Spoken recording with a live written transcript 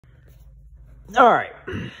All right.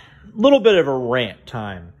 Little bit of a rant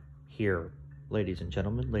time here, ladies and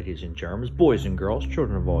gentlemen, ladies and germs, boys and girls,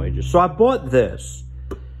 children of all ages. So I bought this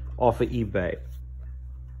off of eBay,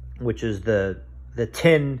 which is the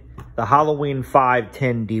Halloween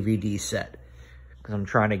 5-10 DVD set. Because I'm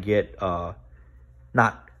trying to get,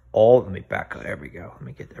 not all, let me back up, there we go. Let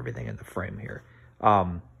me get everything in the frame here.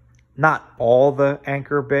 Not all the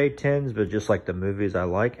Anchor Bay tins, but just like the movies I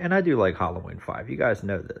like. And I do like Halloween 5. You guys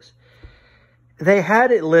know this. They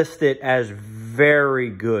had it listed as very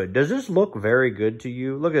good. Does this look very good to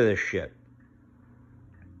you? Look at this shit.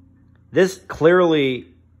 This clearly,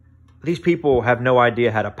 these people have no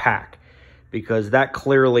idea how to pack. Because that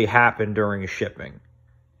clearly happened during shipping.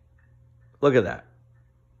 Look at that.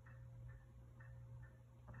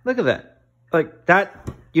 Look at that. Like that,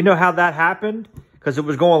 you know how that happened? Because it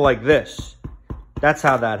was going like this. That's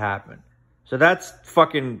how that happened. So that's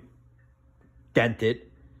fucking dented.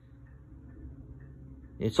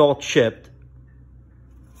 It's all chipped.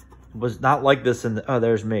 It was not like this in the... Oh,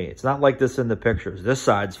 there's me. It's not like this in the pictures. This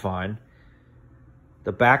side's fine.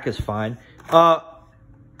 The back is fine.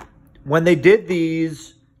 When they did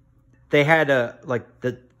these, they had a... Like,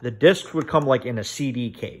 the discs would come like in a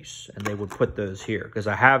CD case. And they would put those here. Because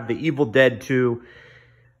I have the Evil Dead 2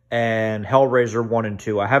 and Hellraiser 1 and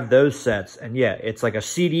 2. I have those sets. And yeah, it's like a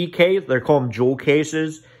CD case. They're called them jewel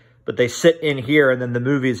cases. But they sit in here and then the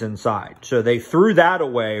movie's inside. So they threw that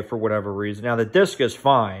away for whatever reason. Now the disc is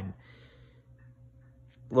fine.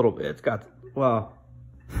 A little bit. It's got, well,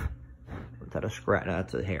 is that a scratch? No,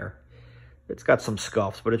 that's a hair. It's got some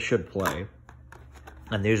scuffs, but it should play.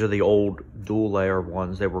 And these are the old dual layer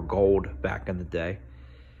ones. They were gold back in the day.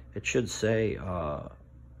 It should say,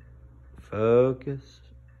 focus.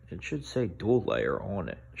 It should say dual layer on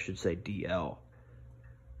it. It should say DL.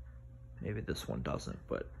 Maybe this one doesn't,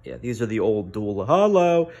 but yeah, these are the old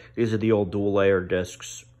these are the old dual layer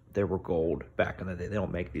discs. They were gold back in the day. They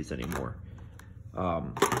don't make these anymore.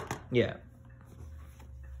 Yeah.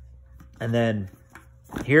 And then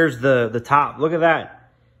here's the top. Look at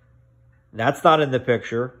that. That's not in the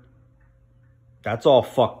picture. That's all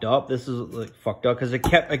fucked up. This is like fucked up because it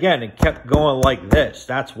kept going like this.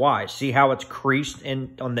 That's why. See how it's creased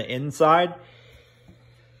on the inside?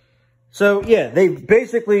 So, yeah, they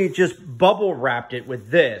basically just bubble wrapped it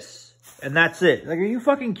with this. And that's it. Like, are you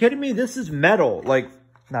fucking kidding me? This is metal. Like,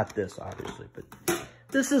 not this, obviously, but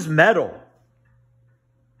this is metal.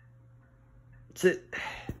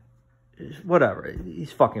 Whatever.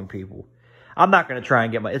 These fucking people. I'm not going to try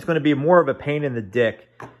and get it's going to be more of a pain in the dick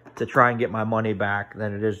to try and get my money back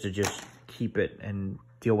than it is to just keep it and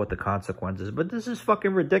deal with the consequences. But this is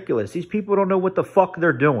fucking ridiculous. These people don't know what the fuck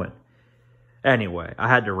they're doing. Anyway, I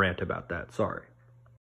had to rant about that. Sorry.